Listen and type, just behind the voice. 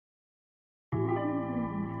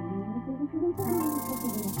I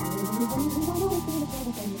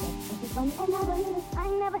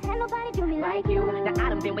ain't never had nobody do me like you. Now I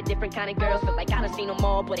done been with different kind of girls, feel like I done seen them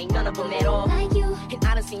all, but ain't none of them at all like you. And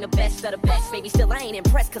I done seen the best of the best, baby, still I ain't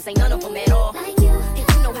impressed, cause ain't none of them at all like you. And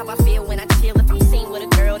you know how I feel when I chill, if I'm seen with a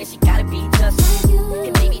girl, then she gotta be just like you.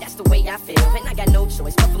 And baby, that's the way I feel, and I got no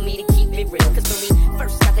choice but for me to keep it real. Cause when we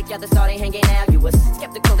first got together, started hanging out, you was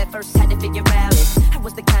skeptical at first, had to figure out if I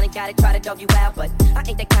was the kind of guy that try to dog you out, but I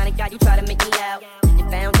ain't that kind of guy you try to make me out. You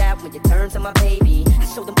found out when you turned to my baby, I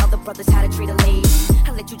showed them other brothers how to treat a lady.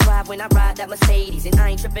 I let you drive when I ride that Mercedes, and I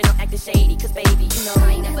ain't tripping or acting shady, cause baby, you know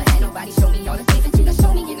I ain't never had nobody show me all the things that you done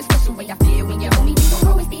show me. In a special way I feel when you hold me, we gon'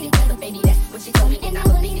 always be together, baby, that's what you told me, and I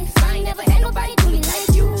believe it, cause I ain't never had nobody do me like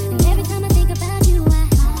you. And every time I think about you,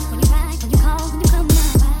 when you ride, when you call, when you come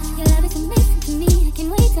around, your love is amazing to me, I can't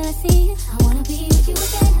wait till I see you, I wanna be with you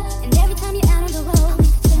again. And every time you're out on the road,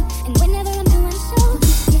 and whenever I'm doing a show,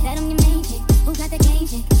 that I'm your main chick, who got the game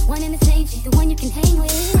chick, one and the same chick, the one you can hang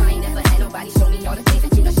with. I ain't never had nobody show me all the things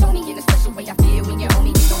that you done show me. In a special way I feel when you hold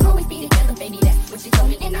me, we gon' always be together, baby, that's what you told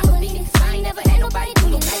me, and I believe it, cause I ain't never had nobody do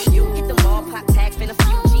me like you. Hit the mall, pop tags, spend a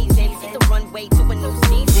few G's in, hit the runway to a new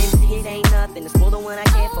season. It ain't nothing, it's more the one I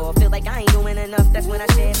care for. Feel like I ain't doing enough, that's when I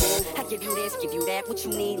share more. I give you this, give you that, what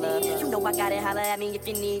you need, love. You know I got it, holla at me if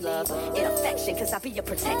you need love. In affection, cause I be your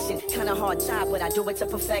protection. Kinda hard job, but I do it to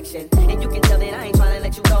perfection. And you can tell that I ain't tryna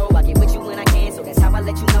let you go. I get with you when I can, so that's how I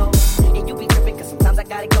let you know. And you be tripping, cause sometimes I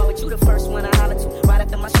gotta go. But you the first one I holler to, right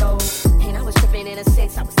after my show. And I was tripping in a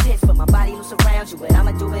sense, I was tense, but my body loose around you, but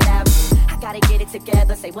I'ma do it without you. I gotta get it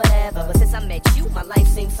together, say whatever. But since I met you, my life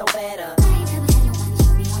seems so better. I ain't never had nobody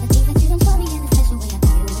show me all the things that you done told me. In a special way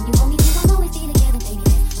I feel when you hold me, we gon' always be together, baby,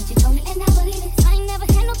 that's what you told me, and I believe it. I ain't never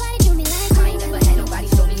had nobody do me like you. I ain't never had nobody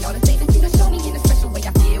show me all the things that you done show me. In a special way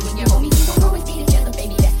I feel when you hold me, we gon' always be together,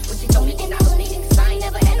 baby, that's what you told me, and I believe it. Cause I ain't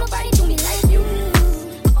never had nobody do me like you.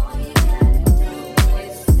 All you gotta do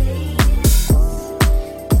is say yes.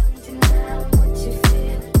 Don't deny what you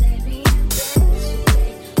feel, baby,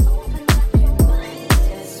 eventually open up your mind,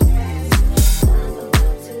 just rest. I'm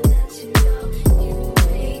about to let you know you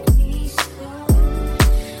make me so.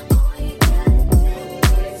 All you gotta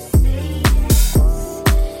do is say yes.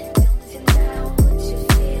 Don't deny what you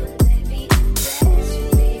feel, baby,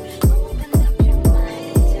 eventually open up your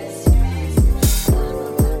mind, just rest. I'm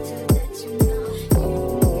about to let you know you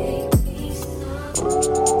make me so.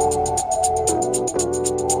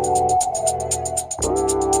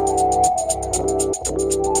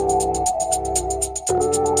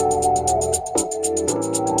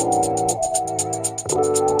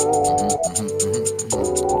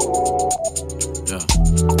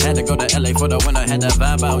 Had to go to LA for the winter, had that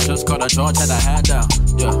vibe out. Just caught a charge, had a hat down.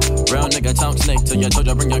 Yeah, real nigga talk slick till you told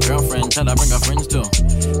you bring your girlfriend, tell her bring her friends too.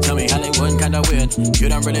 Tell me Hollywood kinda weird. You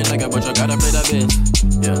don't really like it, but you gotta play the biz.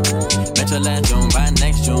 Yeah, met you last June, by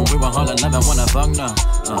next June we were all in love and wanna fuck now.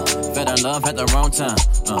 Fell in love at the wrong time.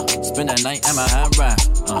 Spend the night at my high rise.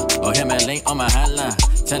 Or hit me late on my hotline,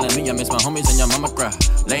 telling me I miss my homies and your mama cry.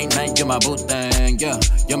 Late night, you're my boo thing, yeah.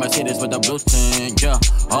 You're Mercedes with the blue tint, yeah.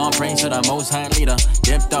 All praise to the most high leader.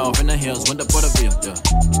 Dipped off in the hills with the Porterville, yeah.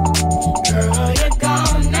 Girl, you're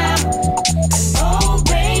gone now. And oh,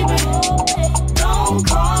 baby, don't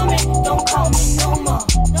call me no more.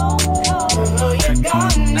 Girl, you're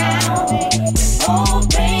gone now. And oh,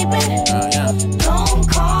 baby,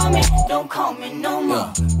 don't call me no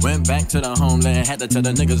more. Yeah. Went back to the homeland, had to tell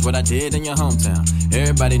the niggas what I did in your hometown.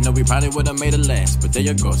 Everybody know we probably would've made it last, but there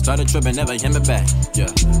you go, started tripping, never hit me back. Yeah,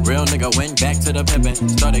 real nigga went back to the pimpin',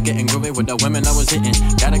 started getting groovy with the women I was hitting.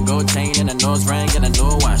 Got a gold chain and a nose ring and a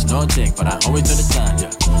new watch, no tick, but I always do the time. Yeah,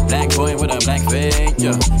 black boy with a black fade.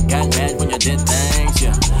 Yeah, got mad when you did things.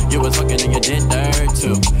 Yeah, you was fucking and you did dirt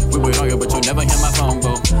too. We would argue, but you never hit my phone,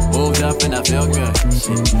 boo. Moved up and I feel good.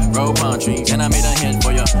 Shit, roll palm trees and I made a hit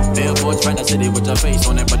for you. Billboards right the city with your face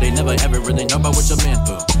on it, but they never ever really know about what you've been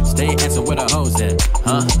through. Stay asking where the hoes at,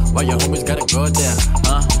 huh? Why your homies gotta go there,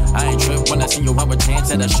 huh? I ain't trip when I see you have a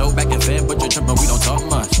chance at a show back in Fed, but you trippin', we don't talk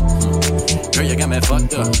much. Girl, you got me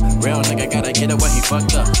fucked up. Real nigga gotta get it what he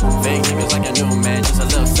fucked up. Fake niggas like a new man, just a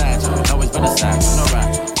little side joint. Always been a side joint,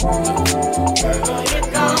 alright. Girl, you're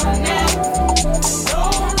gone now.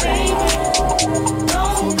 Oh, baby,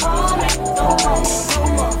 don't call me no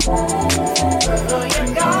more. Girl,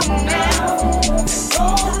 you're gone now.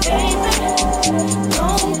 Oh, baby,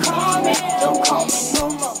 don't call me no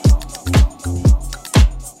more.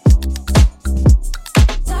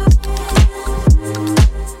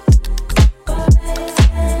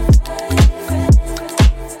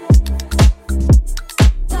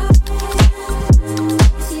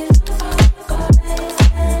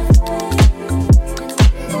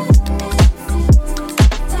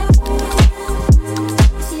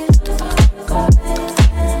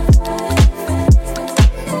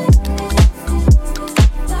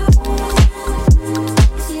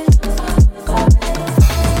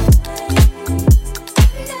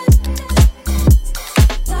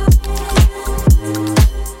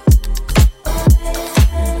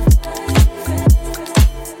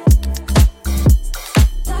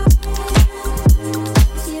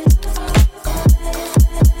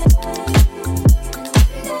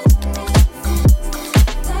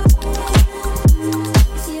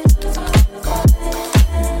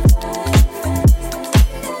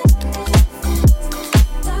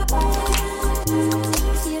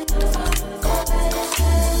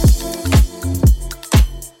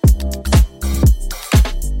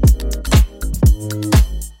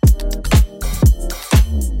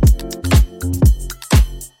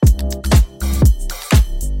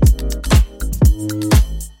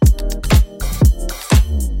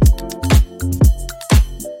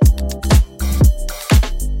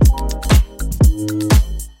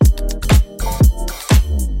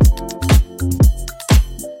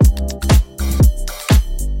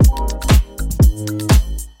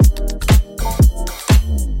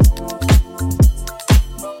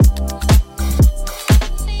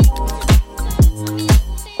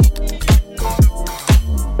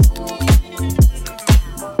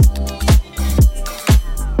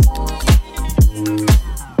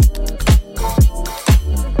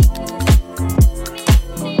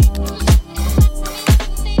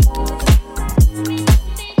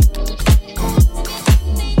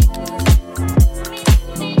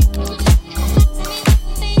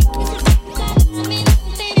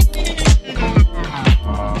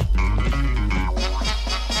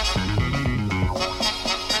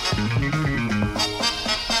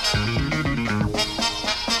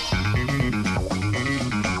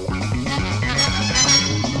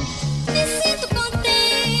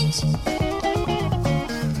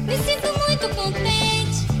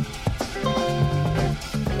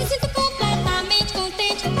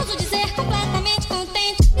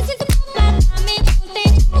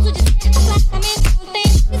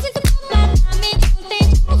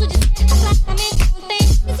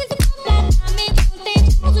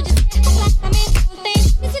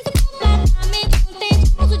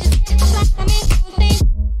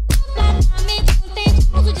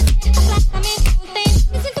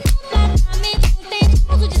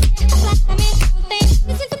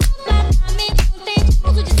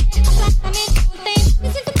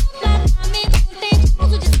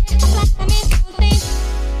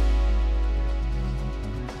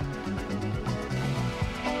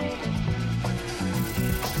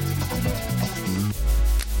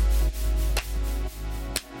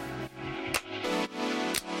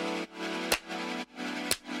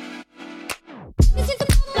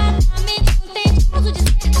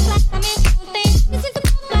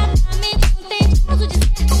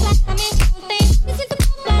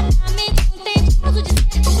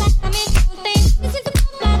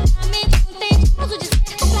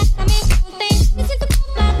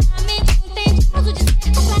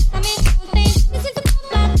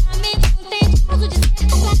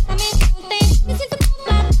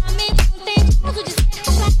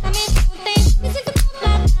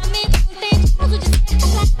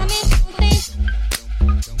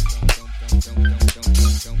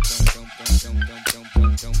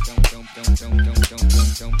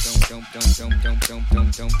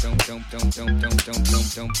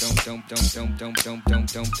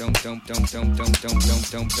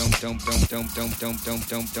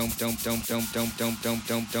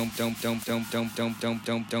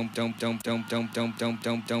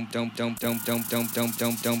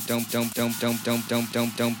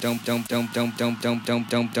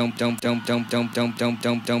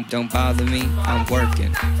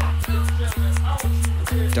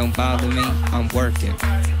 Don't bother me, I'm working.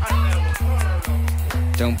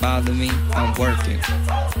 Don't bother me, I'm working. Don't bother me, I'm working.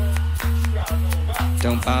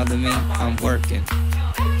 Don't bother me, I'm working.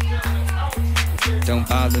 Don't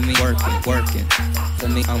bother me, working. For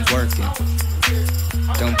me, I'm working.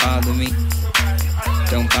 Don't bother me.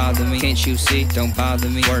 Don't bother me, can't you see? Don't bother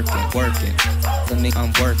me, working. For me,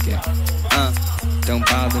 I'm working. Don't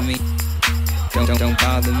bother me. Don't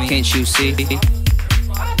bother me, can't you see?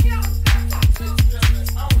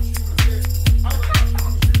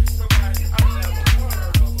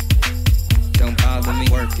 Don't bother me,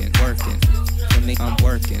 working. For me, I'm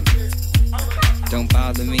working. Don't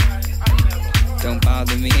bother me. Don't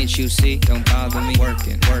bother me, can't you see? Don't bother me,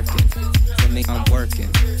 working. For me, I'm working.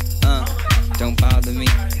 Don't bother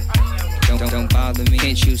me. Don't bother me,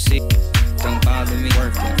 can't you see? Don't bother me,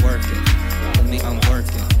 working. For me, I'm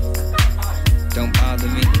working. Don't bother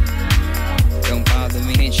me. Don't bother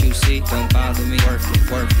me, can't you see? Don't bother me, working.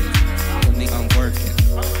 For me, I'm working.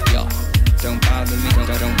 Yo, don't bother me.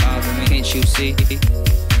 Don't bother me, can't you see?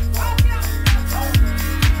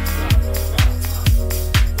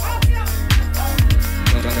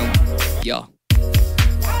 Yo.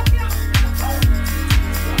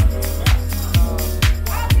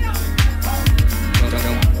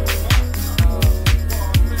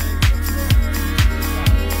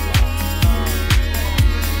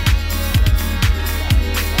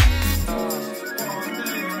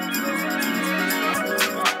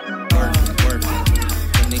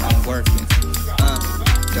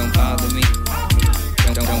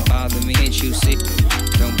 You see,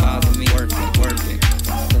 don't bother me, working.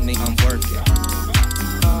 For me, I'm working.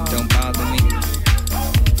 Don't bother me.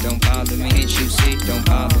 Don't bother me, can't you see? Don't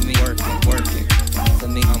bother me, working. For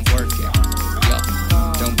me, I'm working. Yo,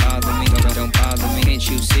 don't bother me, don't bother me, can't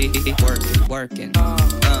you see? Working. Working.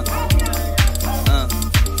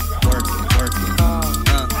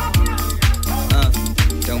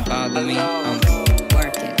 Don't bother me, I'm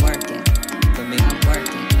working. For me, I'm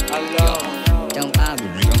working. Yo, don't bother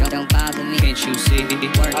me. Don't bother me, can't you see?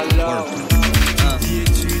 Alors, qui dit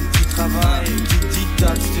études, dit travail, qui dit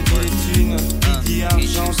taxe, te dit les thunes, qui dit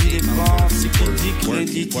argent, dit dépenses, qui dit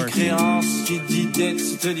crédit, dit créance, qui dit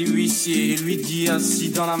dette, te dit huissier, et lui dit assis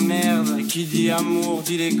dans la merde, qui dit amour,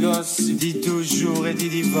 dit les gosses, dit toujours et dit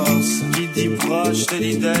divorce, qui dit proche, te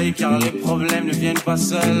dit deuil, car les problèmes ne viennent pas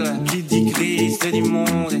seuls, qui dit crise, te dit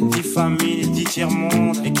monde, dit famille, dit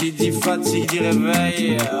tiers-monde, et qui dit fatigue, dit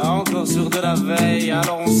réveil, encore sur de la veille,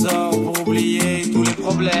 alors on sort pour oublier tous les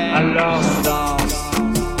problèmes. Alors on danse.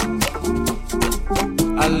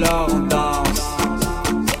 Alors on danse.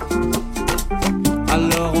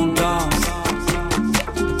 Alors on danse.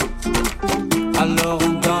 Alors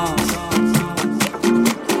on danse.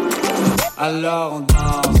 Alors on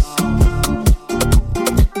danse.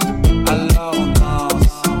 Alors on danse.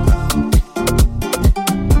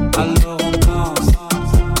 Alors on danse.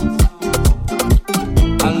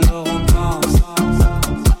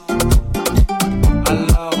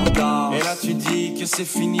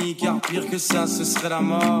 c'est fini, car pire que ça ce serait la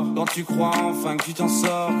mort. Quand tu crois enfin que tu t'en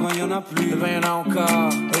sors, quand y en a plus, ben y en a encore.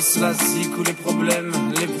 Est-ce la zik ou les problèmes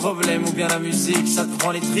ou bien la musique? Ça te prend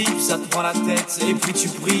les tripes, ça te prend la tête, et puis tu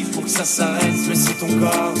pries pour que ça s'arrête. Mais c'est ton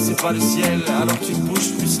corps, c'est pas le ciel, alors tu te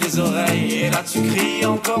bouges plus les oreilles. Et là tu cries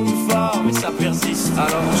encore plus fort, mais ça persiste,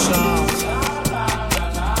 alors on chante.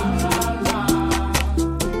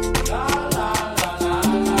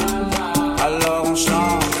 Alors on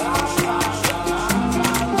chante.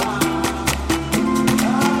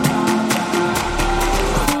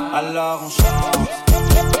 Alors on chante.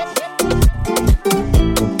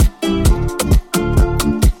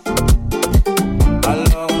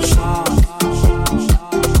 Alors on chante.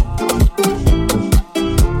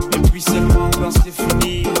 Et puis seulement quand c'est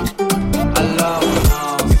fini, alors on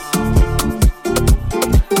danse.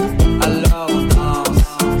 Alors on danse.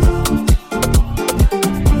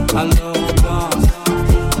 Alors on danse.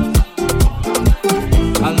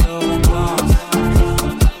 Alors on danse.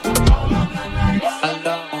 Alors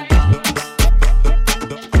on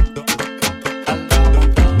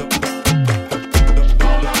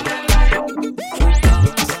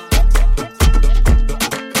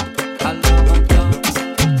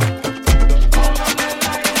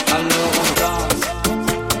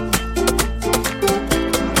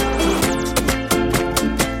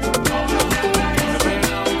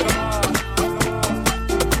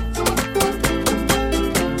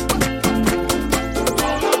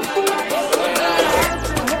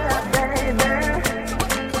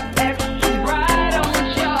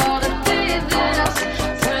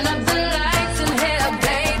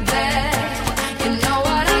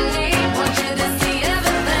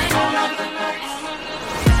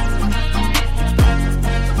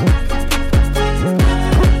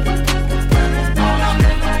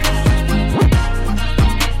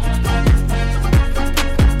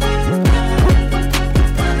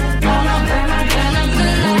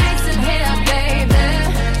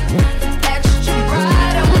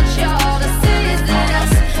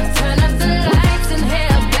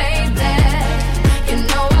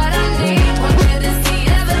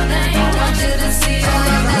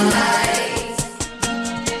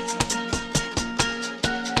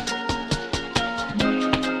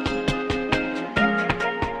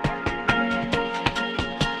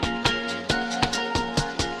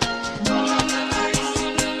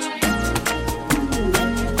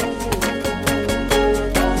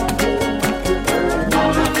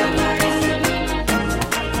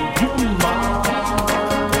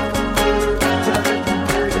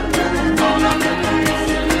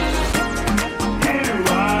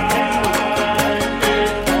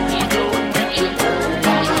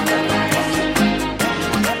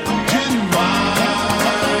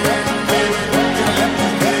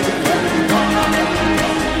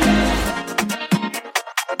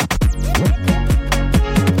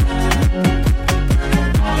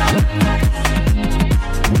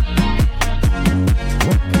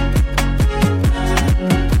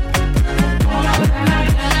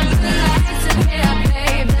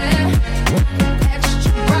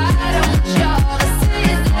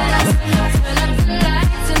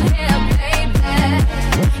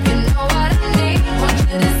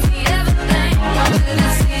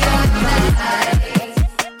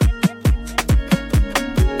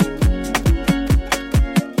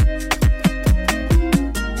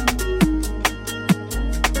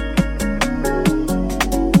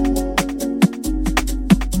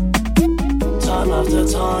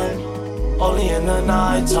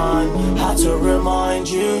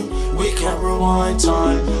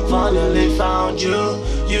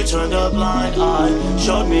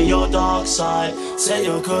say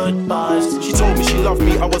your goodbyes. She told me she loved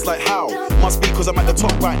me, I was like, how? Must be cause I'm at the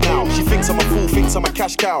top right now. She thinks I'm a fool, thinks I'm a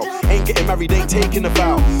cash cow. Ain't getting married, ain't taking a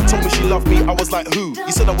vow. Told me she loved me, I was like, who?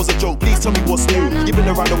 You said I was a joke, please tell me what's new. You've been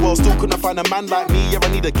around the world, still couldn't find a man like me. Yeah, I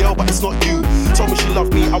need a girl, but it's not you. Told me she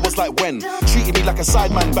loved me, I was like, when? Treated me like a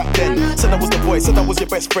side man back then. Said I was the boy, said I was your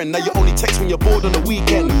best friend. Now you only text when you're bored on the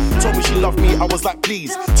weekend. Told me she loved me, I was like,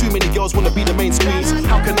 please. Too many girls wanna be the main squeeze.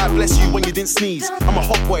 How can I bless you when you didn't sneeze? I'm a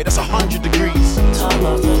hot boy, that's 100 degrees. Time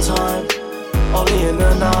after time, only in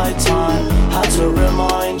the night time. Had to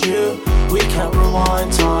remind you, we can't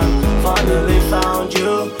rewind time. Finally found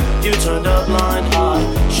you, you turned a blind eye.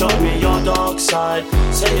 Showed me your dark side,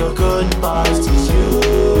 say your goodbyes to you.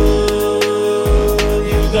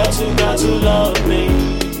 You got to love me.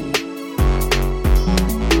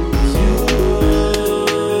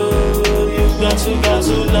 You got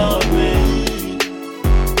to love me.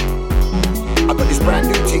 I got this brand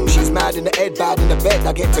new thing, she's mad bad in the head, bad in the bed.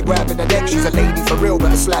 I get to grabbing the neck. She's a lady for real,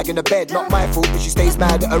 but a slag in the bed. Not my fault, but she stays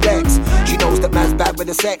mad at her ex. She knows that man's bad with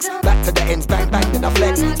the sex. Back to the ends, bang bang, then I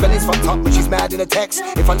flex. Spelling's fucked up, but she's mad in the text.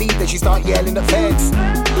 If I leave, then she start yelling at feds.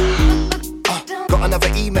 Got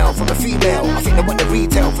another email from a female. I think they want the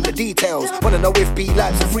retail for the details. Wanna know if B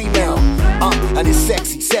likes a free mail. And it's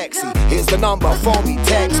sexy, sexy. Here's the number, phone me,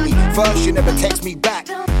 text me. First you never text me back.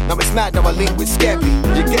 Now it's mad, now I link with Skepta.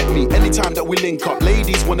 You get me, anytime that we link up.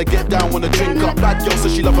 Ladies wanna get down, wanna drink up. Bad girl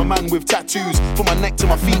says she love a man with tattoos. From my neck to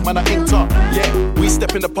my feet, man, I inked up. Yeah, we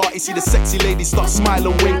step in the party, see the sexy ladies start smile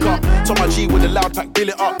and wink up. Tell my G with a loud pack, bill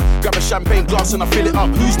it up. Grab a champagne glass and I fill it up.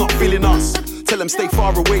 Who's not feeling us? Tell them stay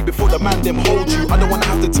far away before the man them hold you. I don't wanna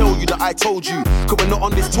have to tell you that I told you, cause we're not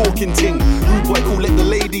on this talking ting. Rude boy, cool, let the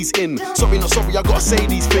ladies in. Sorry, not sorry, I gotta say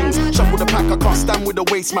these things. Shuffle the pack, I can't stand with the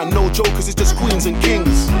waste, man. No joke, cause it's just queens and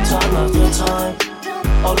kings. Time after time,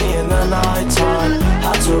 only in the night time.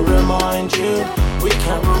 Had to remind you, we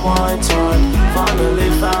can't rewind time. Finally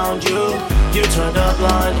found you, you turned a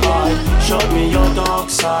blind eye. Showed me your dark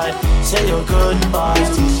side, say your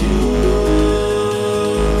goodbyes to you.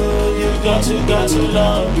 Got to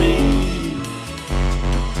love me.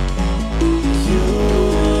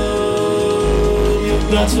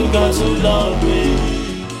 You got to love me.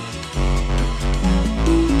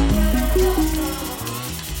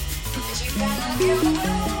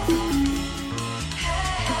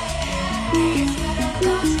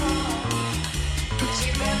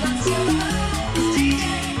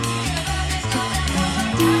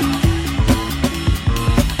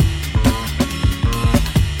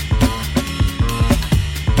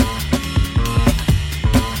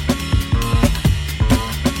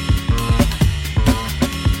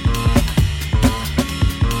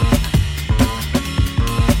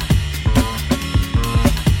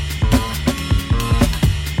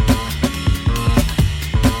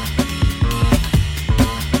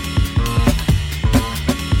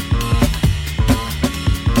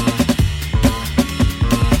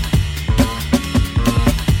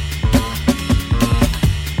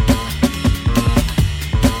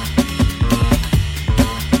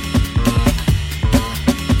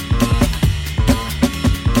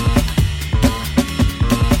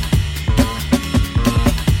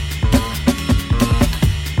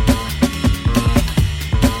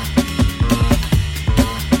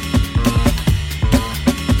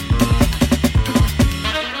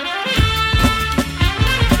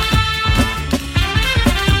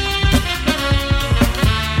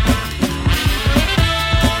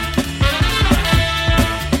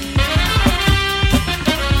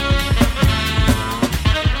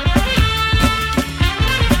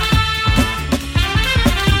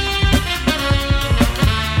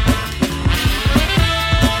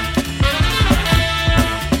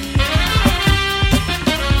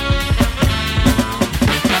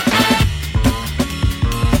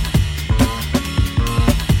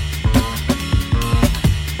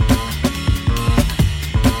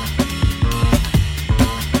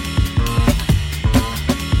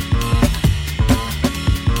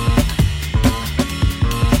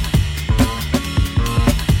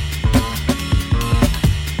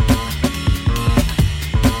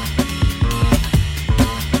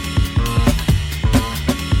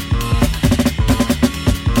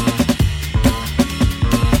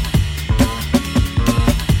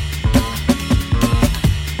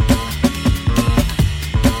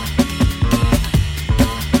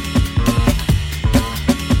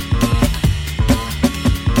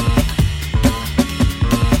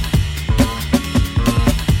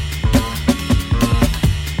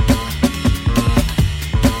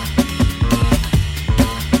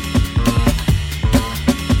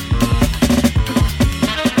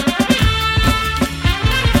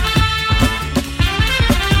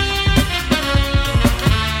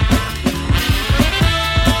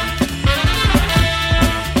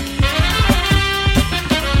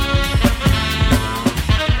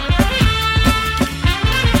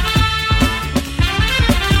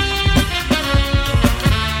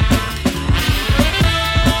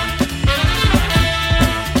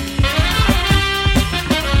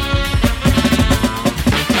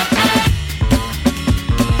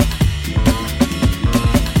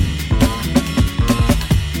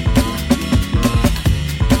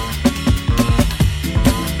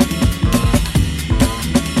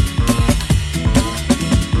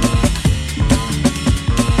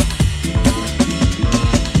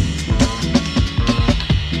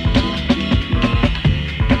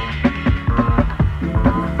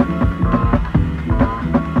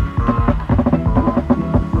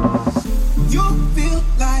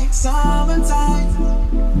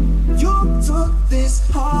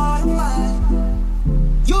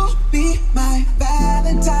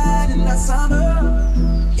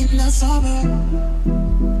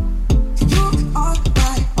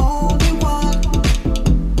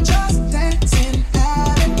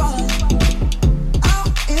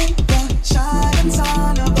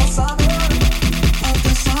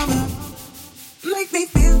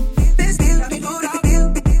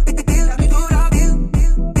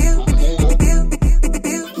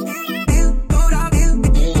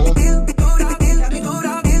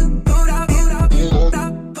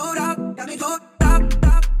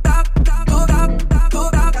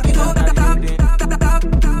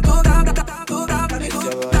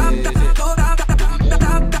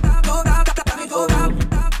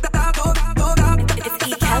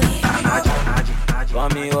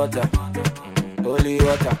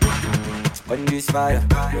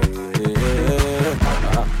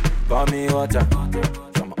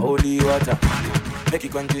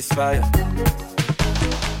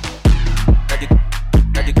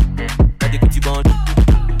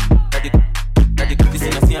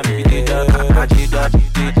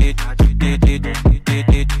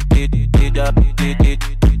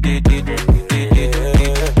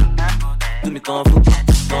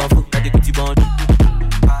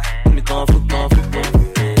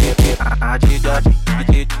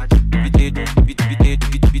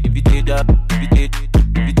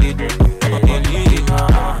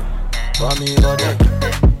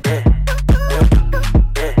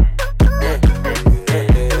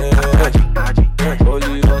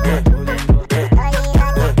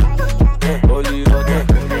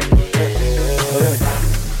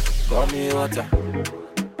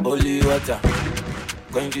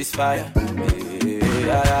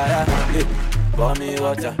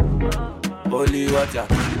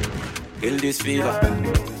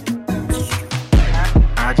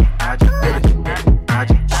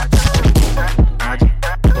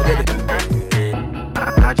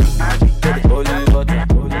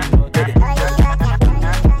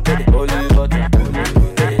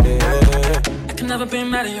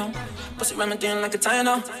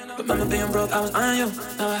 Remember being broke, I was on you,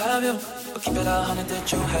 now I have you. But keep it 100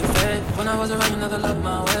 that you had faith. When I was around, you never loved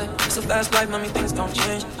my way. It's a fast life, mommy, things gon'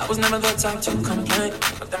 change. I was never the type to complain,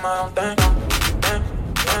 but then my own thing.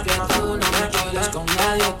 Let's go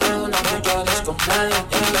now, you do, no, let's go now, you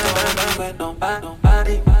do. With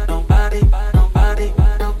nobody, nobody, nobody, nobody,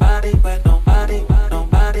 nobody, with nobody,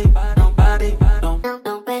 nobody, nobody,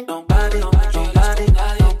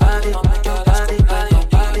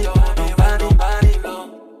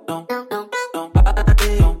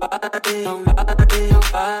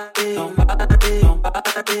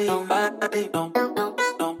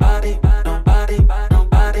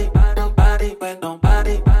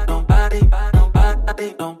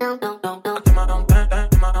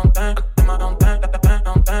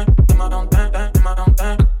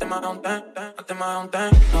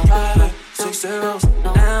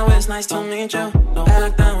 Now it's nice to meet you.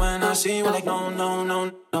 Back then when I see you, like no, no,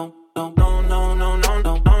 no, no, no, no, no, no, no,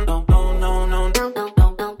 no,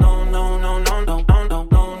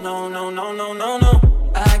 no, no, no, no, no.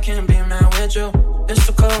 I can't be mad with you. It's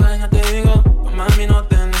too cold and there you go. But mommy,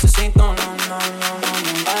 nothing is a secret. No, no, no, no, no.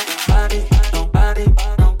 Nobody, nobody,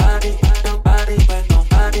 nobody, nobody, with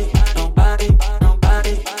nobody, nobody, nobody,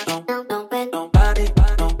 nobody, nobody,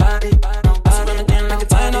 nobody. So when again like a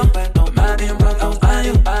tino, but nobody and broke, I was on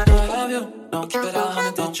you. I love you. Don't keep it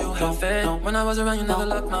 100 that you have faith. When I was around, you never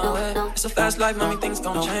looked my way. It's a fast life, mommy, things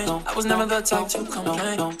gon' change. I was never the type to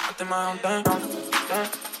complain. I did my own thing.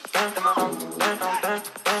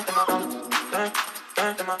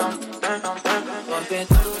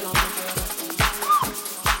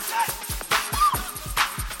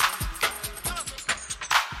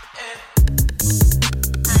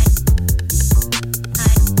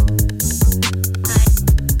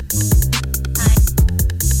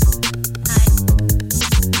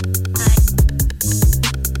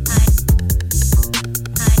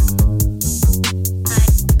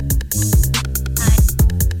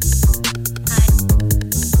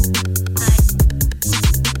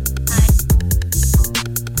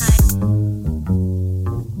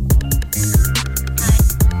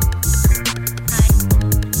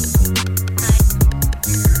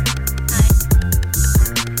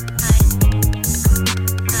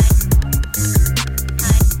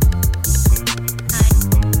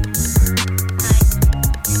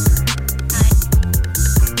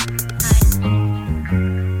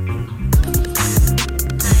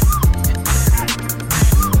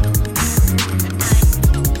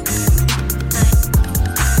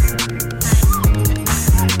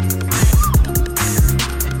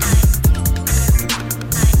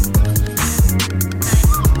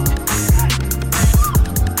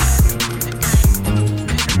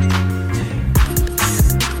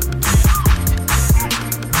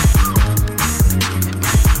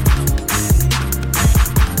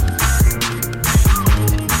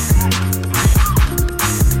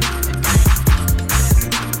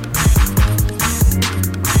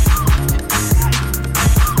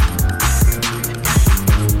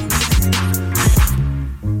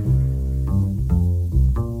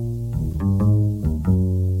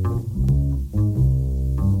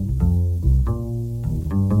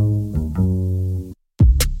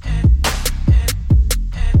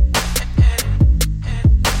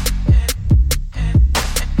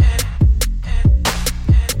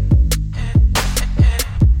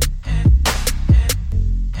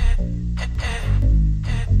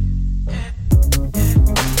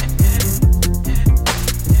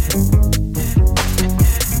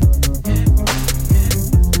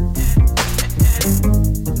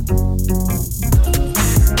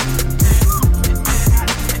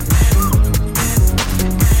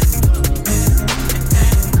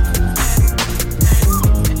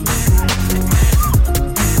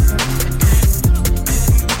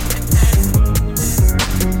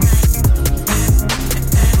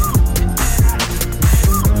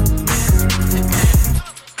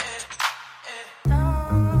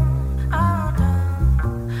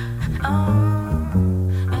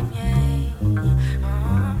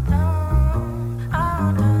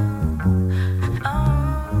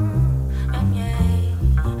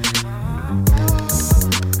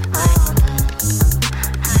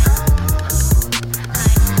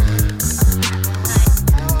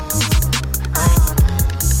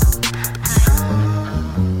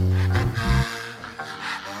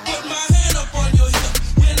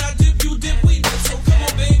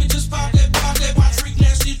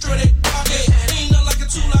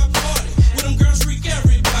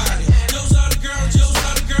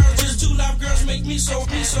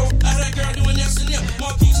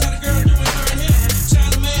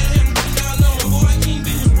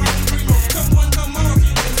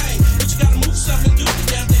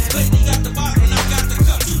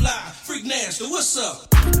 What's up?